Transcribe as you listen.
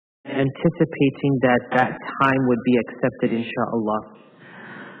anticipating that that time would be accepted, inshallah.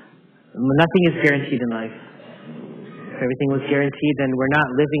 Nothing is guaranteed in life. If everything was guaranteed, then we're not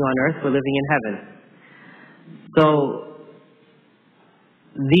living on earth, we're living in heaven. So,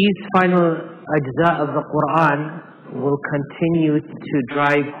 these final ajza of the Quran will continue to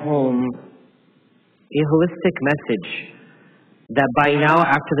drive home a holistic message that by now,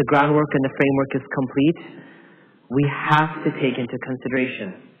 after the groundwork and the framework is complete, we have to take into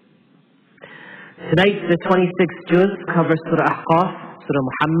consideration. Tonight, the 26th juz covers Surah Ahqaf, Surah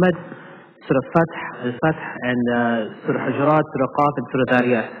Muhammad, Surah Fath, Al-Fath, and Surah Hujurat, Surah Qaf, and Surah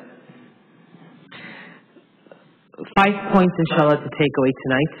Dariyat. 5 points, inshallah, to take away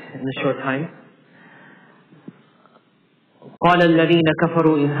tonight in a short time. قال الذين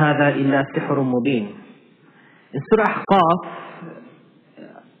كفروا إن هذا إلا سحر مبين. In Surah Ahqaf,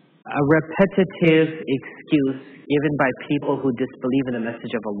 a repetitive excuse given by people who disbelieve in the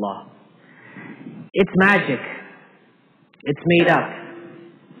message of Allah. It's magic. It's made up.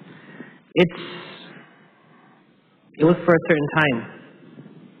 It was for a certain time.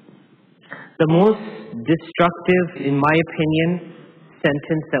 The most destructive, in my opinion,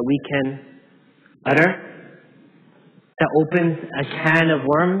 sentence that we can utter, that opens a can of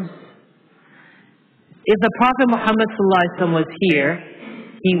worms. If the Prophet Muhammad ﷺ was here,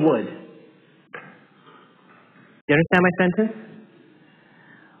 he would. Do you understand my sentence?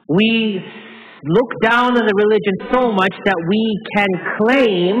 We look down on the religion so much that we can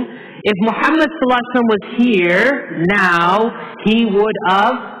claim if Muhammad ﷺ was here now, he would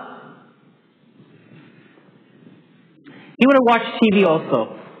have watched TV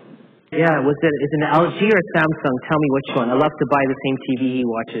also. Yeah, is it an LG or Samsung? Tell me which one. I love to buy the same TV he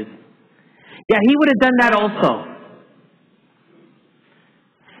watches. Yeah, he would have done that also.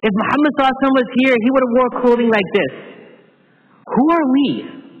 If Muhammad ﷺ was here, he would have wore clothing like this. Who are we?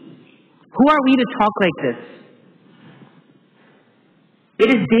 Who are we to talk like this? It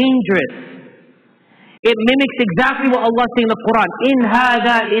is dangerous. It mimics exactly what Allah says in the Quran. In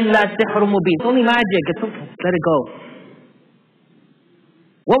hada illa sihr mubin. It's only magic. It's okay. Let it go.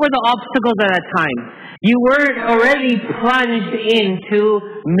 What were the obstacles at that time? You were already plunged into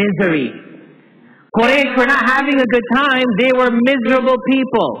misery. Quraysh were not having a good time. They were miserable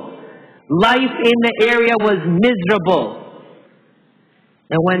people. Life in the area was miserable.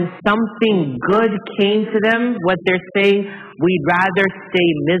 And when something good came to them, what they're saying, we'd rather stay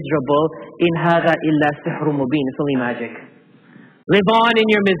miserable. In hada illa sihr mubin. It's only magic. Live on in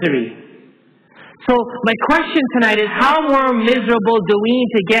your misery. So my question tonight is, how more miserable do we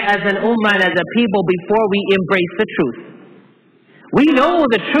need to get as an ummah and as a people before we embrace the truth? We know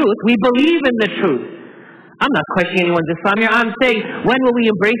the truth. We believe in the truth. I'm not questioning anyone's Islam here. I'm saying, when will we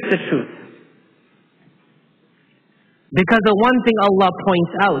embrace the truth? Because the one thing Allah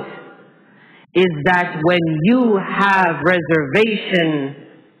points out is that when you have reservation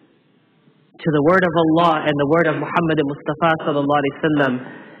to the word of Allah and the word of Muhammad Mustafa sallallahu alaihi wasallam,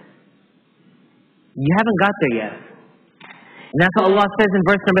 you haven't got there yet. And that's what Allah says in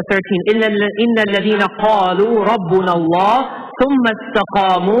verse number 13. إِنَّ الَّذِينَ قَالُوا رَبُّنَا اللَّهُ ثُمَّ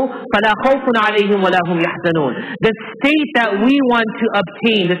اسْتَقَامُوا فَلَا خَوْفٌ عَلَيْهِمْ وَلَا هُمْ يَحْزَنُونَ. The state that we want to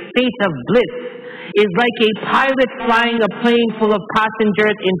obtain, the state of bliss, is like a pilot flying a plane full of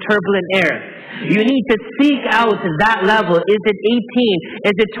passengers in turbulent air. You need to seek out that level. Is it 18?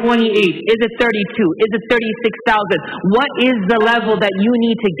 Is it 28? Is it 32? Is it 36,000? What is the level that you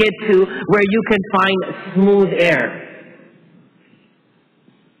need to get to where you can find smooth air?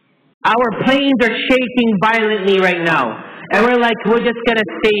 Our planes are shaking violently right now. And we're like, we're just going to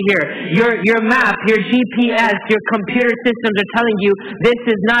stay here. Your map, your GPS, your computer systems are telling you, this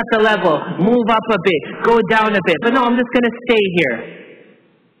is not the level. Move up a bit. Go down a bit. But no, I'm just going to stay here.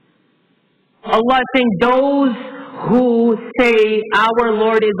 Allah is saying, those who say, our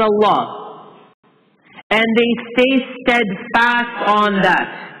Lord is Allah, and they stay steadfast on that.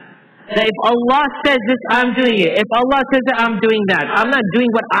 That if Allah says this, I'm doing it. If Allah says that, I'm doing that. I'm not doing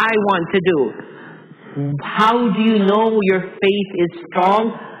what I want to do. How do you know your faith is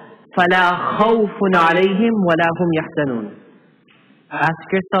strong? فَلَا خَوْفٌ عَلَيْهِمْ وَلَا هُمْ يَحْزَنُونَ.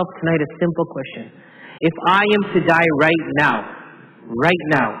 Ask yourself tonight a simple question. If I am to die right now,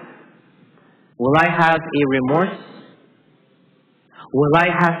 will I have a remorse? Will I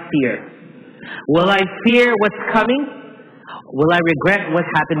have fear? Will I fear what's coming? Will I regret what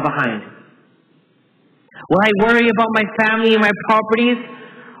happened behind? Will I worry about my family and my properties?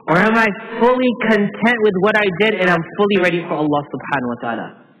 Or am I fully content with what I did and I'm fully ready for Allah subhanahu wa ta'ala?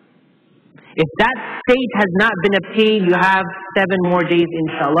 If that state has not been obtained, you have 7 more days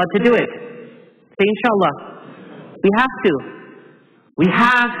inshallah to do it. Say inshallah. We have to. We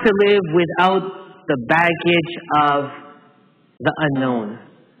have to live without the baggage of the unknown.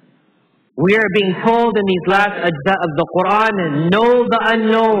 We are being told in these last ajza of the Quran, know the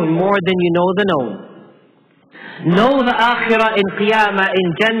unknown more than you know the known. Know the akhirah in qiyamah, in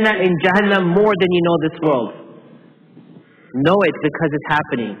jannah, in jahannam more than you know this world. Know it because it's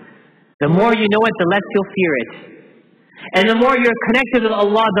happening. The more you know it, the less you'll fear it. And the more you're connected with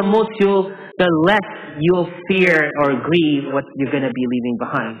Allah, the less you'll fear or grieve what you're going to be leaving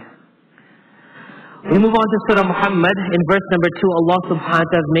behind. We move on to Surah Muhammad. In verse number 2, Allah subhanahu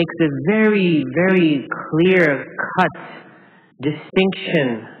wa ta'ala makes a very, very clear-cut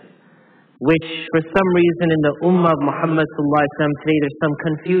distinction, which for some reason in the ummah of Muhammad sallallahu alaihi wasallam today there's some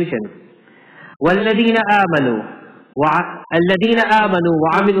confusion. وَالَّذِينَ آمَنُوا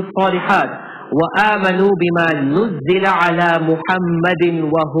وَعَمِلُوا الصَّالِحَاتِ وَآمَنُوا بِمَا نُزِّلَ عَلَى مُحَمَّدٍ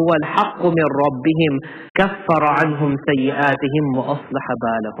وَهُوَ الْحَقُّ مِنْ رَبِّهِمْ كَفَّرَ عَنْهُمْ سَيِّئَاتِهِمْ وَأَصْلَحَ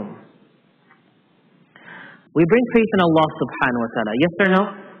بَالَهُمْ. We bring faith in Allah subhanahu wa ta'ala, yes or no?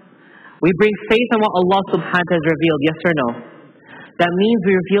 We bring faith in what Allah subhanahu wa ta'ala has revealed, yes or no? That means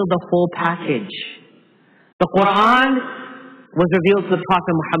we reveal the whole package. The Quran was revealed to the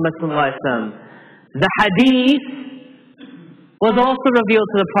Prophet Muhammad sallallahu alaihi wasallam. The Hadith was also revealed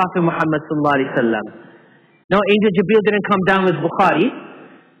to the Prophet Muhammad sallallahu alaihi wasallam. No, Angel Jibreel didn't come down with Bukhari.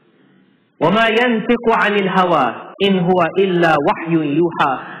 وَمَا يَنْتِقُ عَنِ الْهَوَىٰ إِنْ هُوَ إِلَّا وَحْيٌ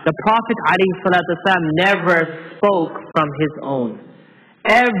يُوحَىٰ. The Prophet ﷺ never spoke from his own.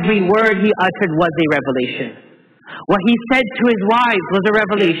 Every word he uttered was a revelation. What he said to his wives was a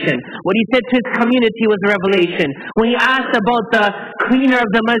revelation. What he said to his community was a revelation. When he asked about the cleaner of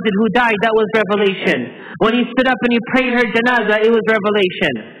the masjid who died, that was revelation. When he stood up and he prayed her janazah, it was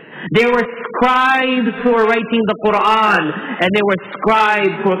revelation. There were scribes who were writing the Quran, and there were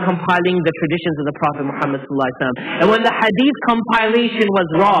scribes who were compiling the traditions of the Prophet Muhammad sallallahu alaihi wasallam. And when the Hadith compilation was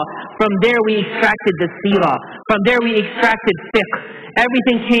raw, from there we extracted the seerah, from there we extracted fiqh.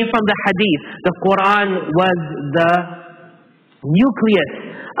 Everything came from the Hadith. The Quran was the nucleus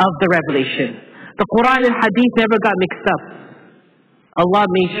of the revelation. The Quran and Hadith never got mixed up. Allah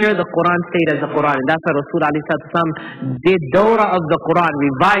made sure the Quran stayed as the Quran. And that's why Rasul ﷺ did dawrah of the Quran,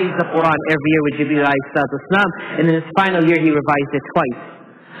 revised the Quran every year with Jibreel ﷺ. And in his final year he revised it twice.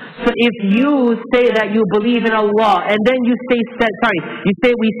 So if you say that you believe in Allah, and then you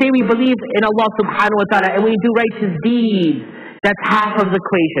we say we believe in Allah subhanahu wa ta'ala, and we do righteous deeds, that's half of the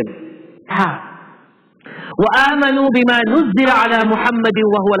equation. Half. وَآمَنُوا بِمَا نُزِّلَ عَلَى مُحَمَّدٍ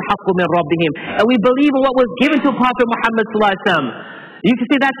وَهُوَ الْحَقُّ مِنْ رَبِّهِمْ. And we believe in what was given to Prophet Muhammad sallallahu alaihi wasallam. You can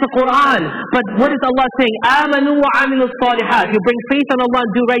say that's the Quran, but what is Allah saying? آمَنُوا وَعَمِلُوا الصَّالِحَاتِ. You bring faith on Allah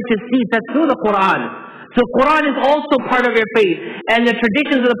and do righteous deeds. That's through the Quran. So Quran is also part of your faith, and the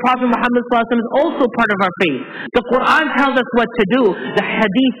traditions of the Prophet Muhammad sallallahu alaihi wasallam is also part of our faith. The Quran tells us what to do. The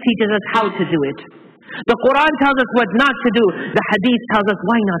Hadith teaches us how to do it. The Quran tells us what not to do. The Hadith tells us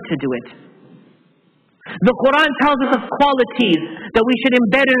why not to do it. The Quran tells us of qualities that we should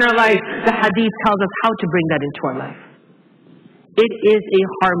embed in our life. The Hadith tells us how to bring that into our life. It is a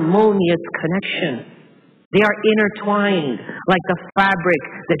harmonious connection. They are intertwined like the fabric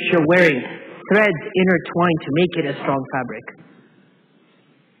that you're wearing. Threads intertwined to make it a strong fabric.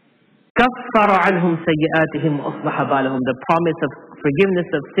 كَفَّرَ عَنْهُمْ سَيِّئَاتِهِمْ وَأَصْلَحَ بَالَهُمْ. The promise of forgiveness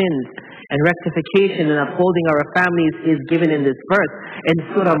of sins and rectification and upholding our families is given in this verse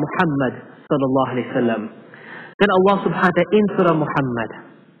in Surah Muhammad sallallahu alaihi wasallam. Then Allah subhanahu wa ta'ala in Surah Muhammad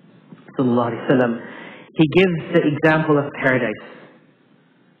sallallahu alaihi wasallam, He gives the example of paradise.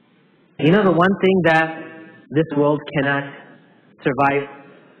 You know, the one thing that this world cannot survive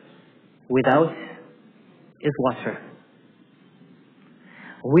without is water.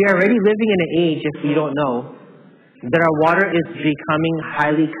 We are already living in an age, if you don't know, that our water is becoming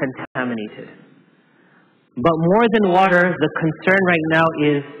highly contaminated. But more than water, the concern right now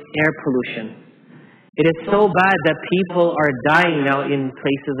is air pollution. It is so bad that people are dying now in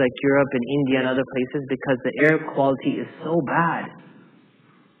places like Europe and India and other places because the air quality is so bad.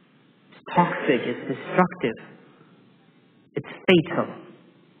 It's toxic, it's destructive, it's fatal.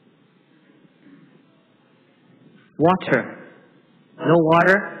 Water. No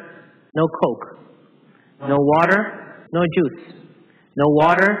water, no Coke. No water, no juice. No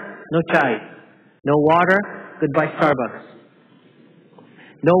water, no chai. No water, goodbye Starbucks.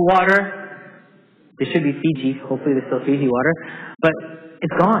 No water, there should be Fiji. Hopefully there's still Fiji water. But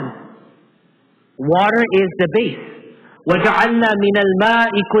it's gone. Water is the base. وَجَعَلْنَا مِنَ الْمَاءِ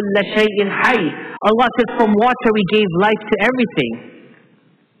كُلَّ شَيْءٍ حَيٍّ. Allah says from water we gave life to everything.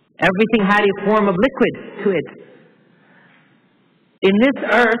 Everything had a form of liquid to it. In this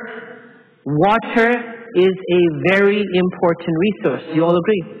earth, water is a very important resource. You all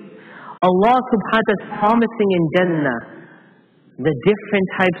agree? Allah subhanahu wa ta'ala is promising in Jannah the different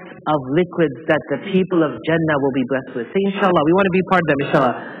types of liquids that the people of Jannah will be blessed with. Say inshallah, we want to be part of them,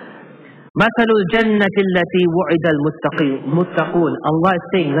 inshallah. مَثَلُ الْجَنَّةِ الَّتِي وُعِدَ الْمُتَّقُونَ. Allah is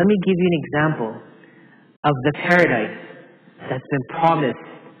saying, let me give you an example of the paradise that's been promised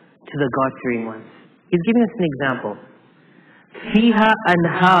to the God-fearing ones. He's giving us an example. فِيهَا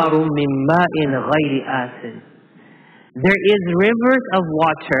أَنْهَارٌ مِّن مَّاءٍ غَيْرِ آسٍ. There is rivers of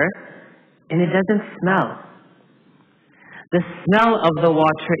water and it doesn't smell. The smell of the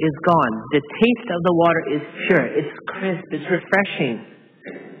water is gone. The taste of the water is pure. It's crisp. It's refreshing.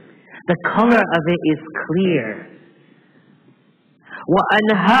 The color of it is clear.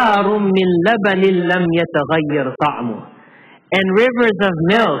 وَأَنْهَارٌ مِّن لَبَنٍ لَمْ يَتَغَيَّرْ طَعْمُهُ. And rivers of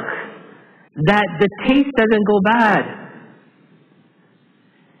milk that the taste doesn't go bad.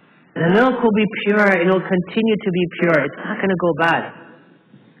 The milk will be pure and it will continue to be pure. It's not going to go bad.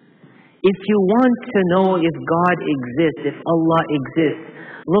 If you want to know if God exists, if Allah exists,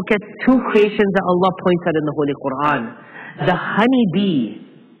 look at two creations that Allah points out in the Holy Quran. The honeybee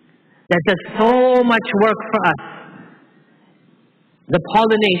that does so much work for us. The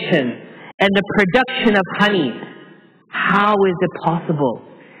pollination and the production of honey. How is it possible?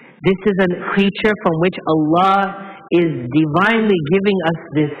 This is a creature from which Allah is divinely giving us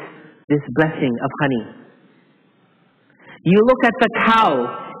this blessing of honey. You look at the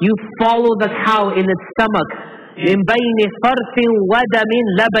cow. You follow the cow in its stomach. مِنْ بَيْنِ فَرْثٍ وَدَمٍ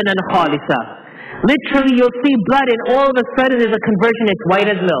لَبَنًا خَالِصًا. Literally, you'll see blood and all of a sudden there's a conversion. It's white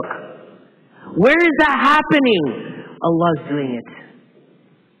as milk. Where is that happening? Allah's doing it.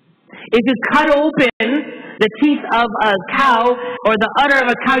 If you cut open the teeth of a cow or the udder of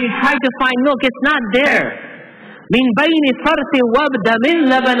a cow, you try to find milk, it's not there. مِنْ بَيْنِ فَرْثٍ وَدَمٍ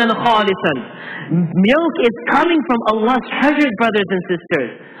لَبَنًا خَالِصًا. Milk is coming from Allah's treasures, brothers and sisters.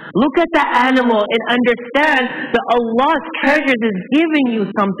 Look at the animal and understand that Allah's treasures is giving you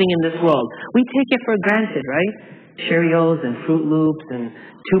something in this world. We take it for granted, right? Cheerios and Fruit Loops and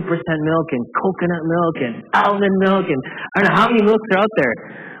 2% milk and coconut milk and almond milk and I don't know how many milks are out there.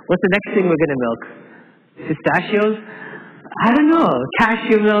 What's the next thing we're going to milk? Pistachios? I don't know.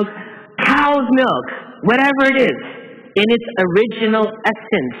 Cashew milk, cow's milk, whatever it is. In its original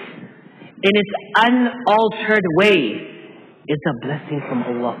essence, in its unaltered way, it's a blessing from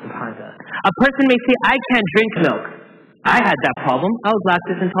Allah subhanahu wa ta'ala. A person may say, I can't drink milk. I had that problem. I was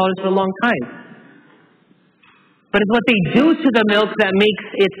lactose intolerant for a long time. But it's what they do to the milk that makes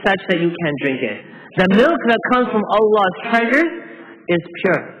it such that you can't drink it. The milk that comes from Allah's treasures is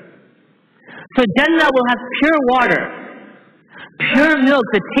pure. So Jannah will have pure water, pure milk.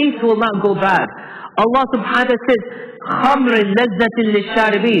 The taste will not go bad. Allah subhanahu wa ta'ala says, خَمْرٍ لَذَّةٍ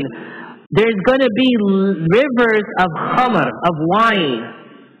لِلشَّارِبِينَ. There's going to be rivers of khamr, of wine,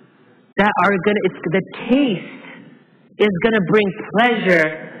 that are going to, the taste is going to bring pleasure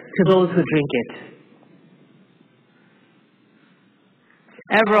to those who drink it.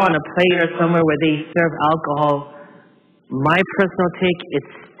 Ever on a plate or somewhere where they serve alcohol, my personal take, it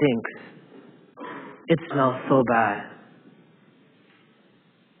stinks. It smells so bad.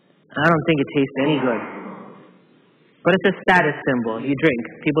 I don't think it tastes any good. But it's a status symbol. You drink.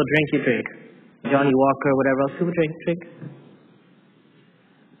 People drink, you drink. Johnny Walker, whatever else. People drink.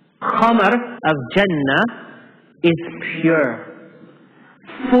 Khamr of Jannah is pure.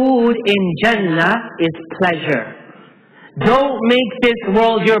 Food in Jannah is pleasure. Don't make this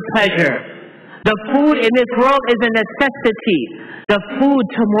world your pleasure. The food in this world is a necessity. The food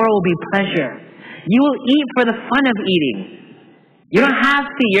tomorrow will be pleasure. You will eat for the fun of eating. You don't have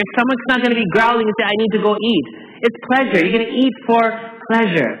to. Your stomach's not going to be growling and say, I need to go eat. It's pleasure. You're going to eat for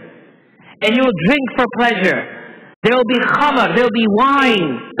pleasure. And you will drink for pleasure. There will be khamr. There will be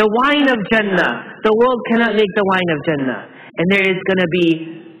wine. The wine of Jannah. The world cannot make the wine of Jannah. And there is going to be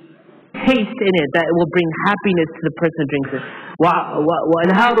taste in it that will bring happiness to the person who drinks it.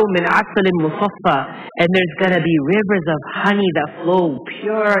 وَأَنْهَارٌ مِّنْ عَسَلٍ مُصَفَّى. And there's going to be rivers of honey that flow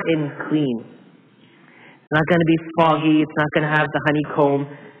pure and clean. It's not going to be foggy. It's not going to have the honeycomb.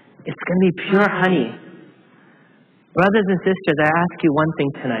 It's going to be pure honey. Brothers and sisters, I ask you one thing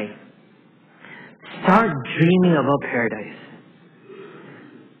tonight. Start dreaming about paradise.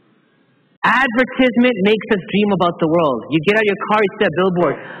 Advertisement makes us dream about the world. You get out of your car, you see a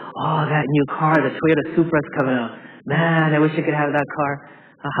billboard. Oh, that new car, the Toyota Supra's coming out. Man, I wish I could have that car.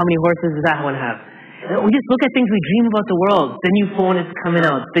 How many horses does that one have? We just look at things, we dream about the world. The new phone is coming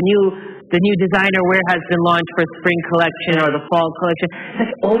out. The new designer wear has been launched for spring collection or the fall collection. It's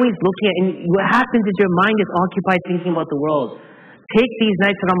like always looking at, and what happens is your mind is occupied thinking about the world. Take these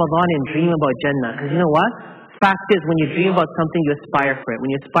nights of Ramadan and dream about Jannah. Because you know what? Fact is, when you dream about something, you aspire for it. When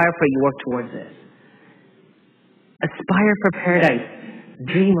you aspire for it, you work towards it. Aspire for paradise.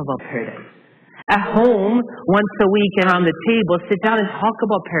 Dream about paradise. At home, once a week and on the table, sit down and talk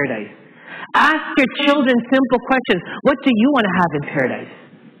about paradise. Ask your children simple questions. What do you want to have in paradise?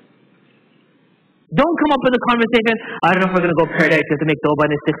 Don't come up with a conversation, I don't know if we're going to go paradise, we have to make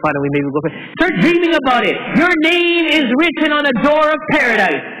tawbah and istighfar and we maybe go paradise. Start dreaming about it. Your name is written on the door of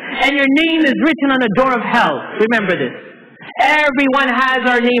paradise. And your name is written on the door of hell. Remember this. Everyone has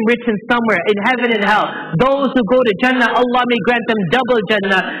our name written somewhere in heaven and hell. Those who go to Jannah, Allah may grant them double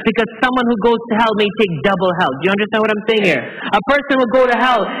Jannah, because someone who goes to hell may take double hell. Do you understand what I'm saying here? A person will go to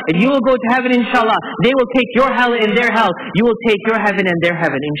hell and you will go to heaven, inshallah. They will take your hell in their hell. You will take your heaven in their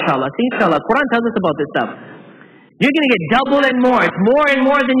heaven, inshallah. See, inshallah. Quran tells us about this stuff. You're going to get double and more. It's more and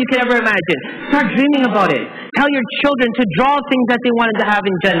more than you can ever imagine. Start dreaming about it. Tell your children to draw things that they wanted to have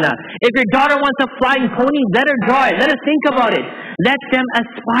in Jannah. If your daughter wants a flying pony, let her draw it. Let her think about it. Let them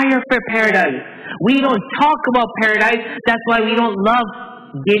aspire for paradise. We don't talk about paradise. That's why we don't love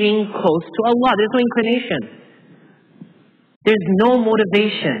getting close to Allah. There's no inclination. There's no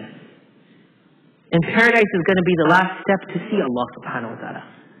motivation. And paradise is going to be the last step to see Allah subhanahu wa ta'ala.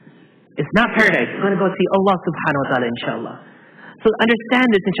 It's not paradise. We're going to go see Allah subhanahu wa ta'ala, inshallah. So understand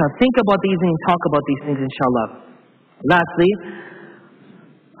this, inshallah. Think about these things, talk about these things, inshallah. Lastly,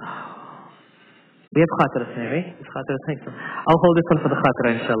 we have khatira today, right? I'll hold this one for the khatira,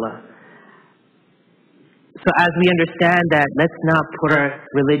 inshallah. So as we understand that, let's not put our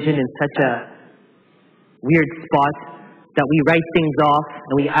religion in such a weird spot that we write things off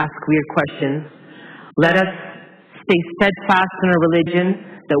and we ask weird questions. Let us stay steadfast in our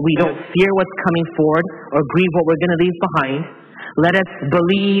religion, that we don't fear what's coming forward or grieve what we're going to leave behind. Let us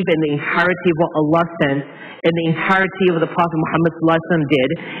believe in the entirety of what Allah sent and the entirety of what the Prophet Muhammad did.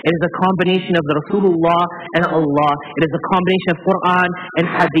 It is a combination of the Rasulullah and Allah. It is a combination of Quran and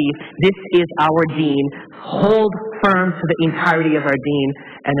Hadith. This is our deen. Hold firm to the entirety of our deen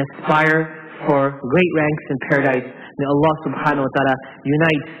and aspire for great ranks in paradise. May Allah subhanahu wa ta'ala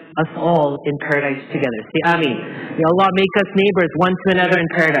unite us all in paradise together. Say Ameen. May Allah make us neighbors one to another in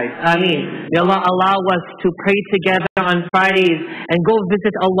paradise. Ameen. May Allah allow us to pray together on Fridays and go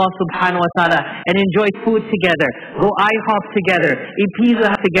visit Allah subhanahu wa ta'ala and enjoy food together. Go IHOP together. Eat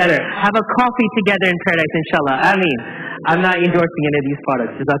pizza together. Have a coffee together in paradise, inshallah. Ameen. I'm not endorsing any of these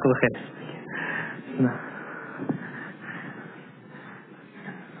products. Jazakallah khair.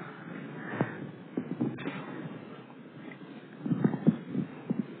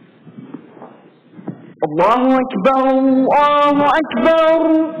 الله أكبر الله أكبر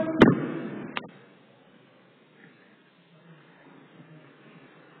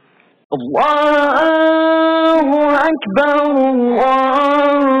الله أكبر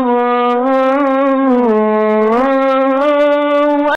الله